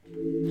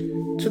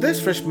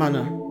Today's fresh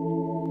manna.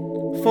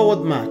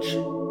 Forward march.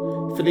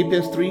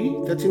 Philippians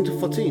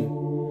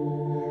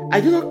 3:13-14.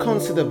 I do not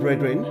consider,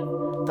 brethren,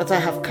 that I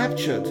have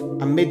captured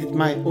and made it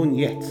my own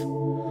yet.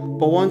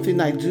 But one thing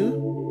I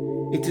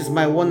do, it is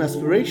my one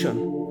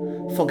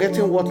aspiration,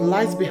 forgetting what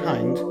lies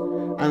behind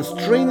and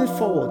straining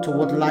forward to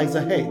what lies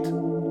ahead.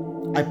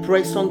 I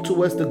press on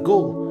towards the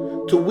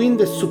goal to win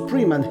the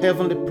supreme and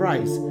heavenly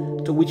prize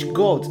to which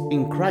God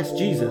in Christ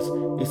Jesus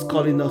is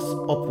calling us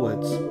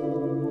upwards.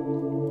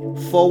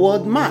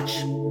 Forward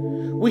march.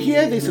 We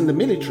hear this in the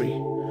military,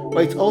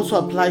 but it also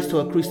applies to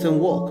a Christian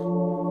walk.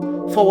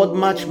 Forward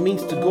march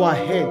means to go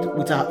ahead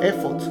with our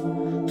effort,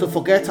 to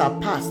forget our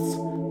pasts,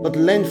 but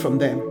learn from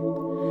them.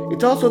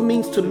 It also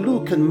means to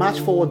look and march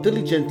forward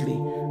diligently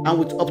and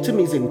with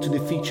optimism to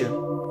the future.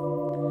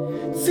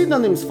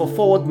 Synonyms for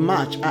forward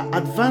march are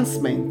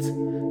advancement,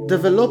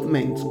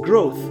 development,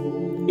 growth,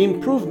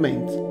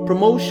 improvement,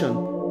 promotion,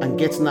 and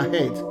getting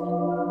ahead.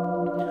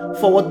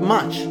 Forward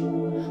march.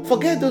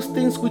 Forget those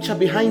things which are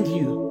behind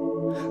you.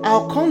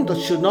 Our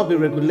conduct should not be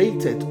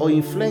regulated or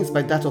influenced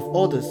by that of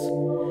others.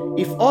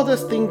 If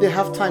others think they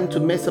have time to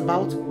mess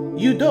about,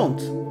 you don't.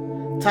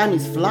 Time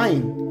is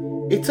flying,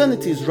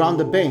 eternity is round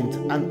the bend,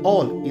 and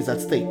all is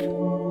at stake.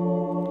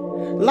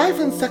 Life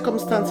and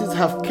circumstances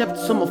have kept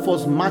some of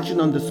us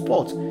marching on the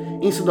spot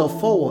instead of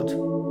forward.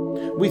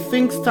 We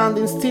think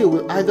standing still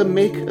will either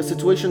make a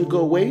situation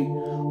go away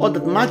or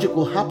that magic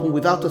will happen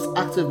without us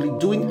actively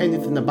doing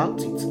anything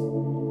about it.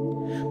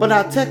 But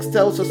our text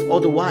tells us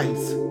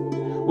otherwise.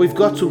 We've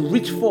got to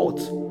reach forth,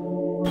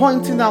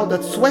 pointing out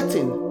that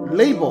sweating,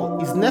 labor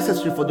is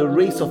necessary for the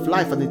race of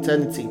life and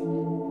eternity.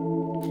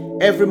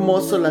 Every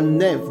muscle and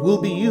nerve will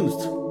be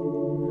used.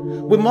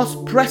 We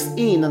must press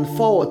in and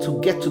forward to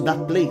get to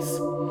that place.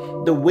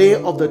 The way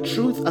of the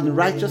truth and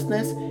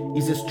righteousness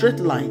is a straight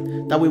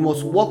line that we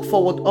must walk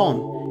forward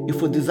on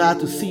if we desire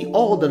to see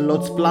all the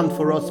Lord's plan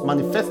for us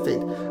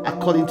manifested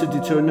according to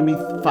Deuteronomy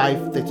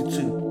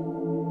 5:32.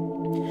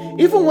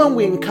 Even when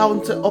we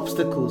encounter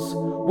obstacles,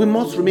 we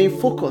must remain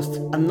focused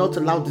and not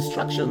allow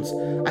distractions,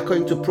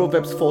 according to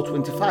Proverbs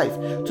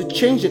 4:25, to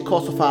change the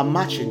course of our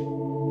marching.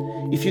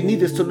 If you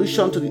need a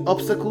solution to the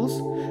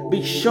obstacles,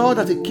 be sure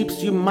that it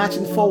keeps you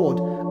marching forward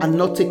and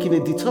not taking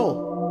a detour.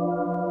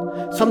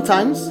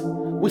 Sometimes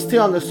we stay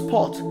on the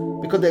spot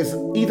because there's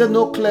either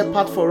no clear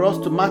path for us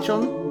to march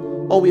on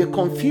or we are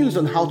confused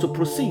on how to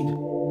proceed.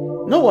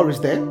 No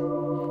worries there.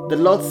 The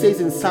Lord says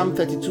in Psalm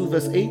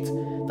 32:8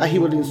 that He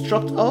will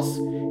instruct us,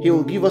 He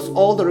will give us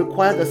all the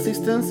required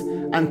assistance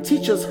and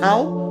teach us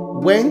how,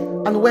 when,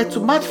 and where to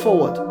march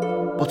forward,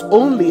 but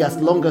only as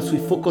long as we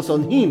focus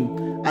on Him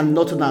and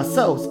not on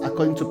ourselves,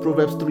 according to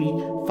Proverbs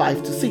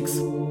 3:5-6.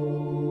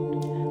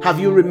 Have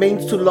you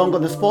remained too long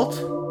on the spot?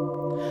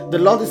 The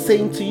Lord is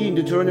saying to you in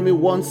Deuteronomy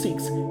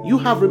 1:6, you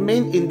have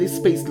remained in this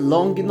space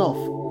long enough.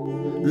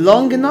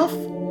 Long enough?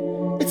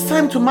 It's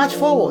time to march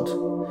forward.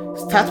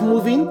 Start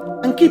moving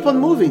and keep on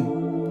moving.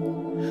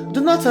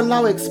 Do not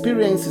allow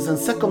experiences and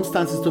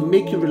circumstances to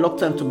make you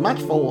reluctant to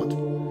march forward.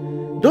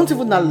 Don't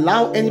even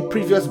allow any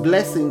previous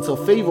blessings or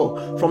favor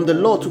from the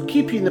Lord to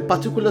keep you in a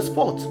particular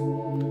spot.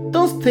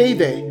 Don't stay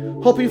there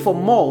hoping for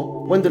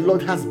more when the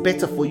Lord has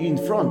better for you in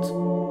front.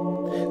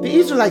 The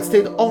Israelites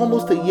stayed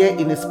almost a year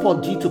in a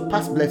spot due to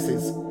past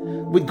blessings.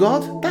 With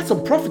God, that's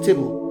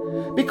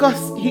unprofitable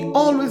because He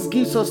always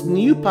gives us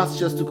new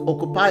pastures to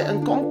occupy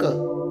and conquer.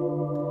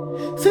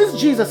 Since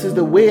Jesus is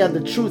the way and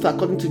the truth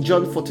according to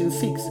John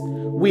 14:6,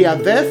 we are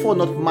therefore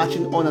not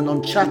marching on an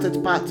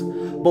uncharted path,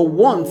 but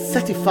one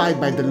certified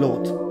by the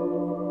Lord.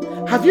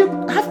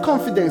 Have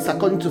confidence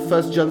according to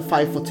 1 John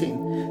 5:14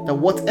 that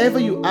whatever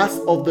you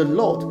ask of the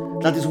Lord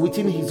that is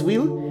within His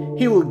will,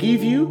 He will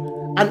give you,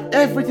 and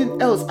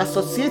everything else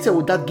associated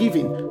with that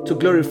giving to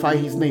glorify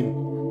His name.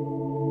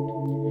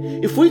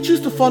 If we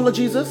choose to follow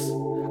Jesus,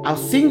 our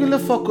singular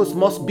focus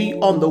must be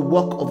on the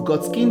work of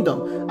God's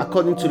kingdom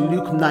according to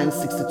Luke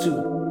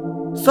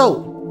 9:62.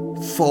 So,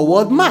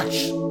 forward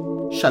march.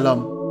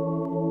 Shalom.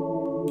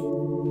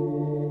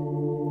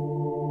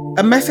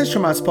 A message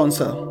from our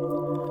sponsor,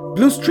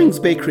 Blue Strings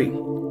Bakery,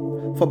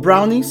 for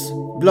brownies,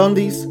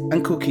 blondies,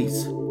 and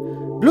cookies.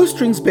 Blue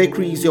Strings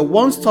Bakery is your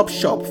one-stop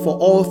shop for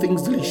all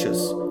things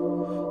delicious.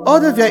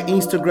 Order via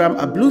Instagram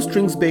at Blue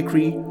Strings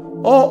Bakery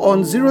or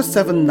on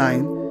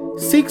 079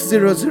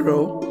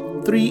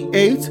 600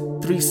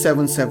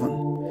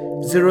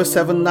 38377.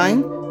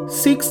 079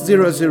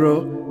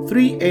 600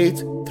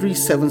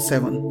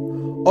 38377.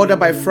 Order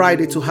by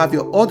Friday to have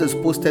your orders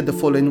posted the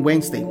following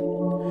Wednesday.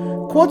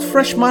 Quote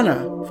Fresh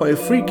Manna for a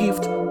free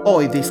gift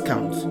or a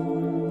discount.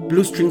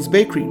 Blue Strings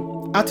Bakery,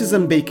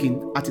 artisan baking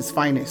at its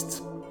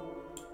finest.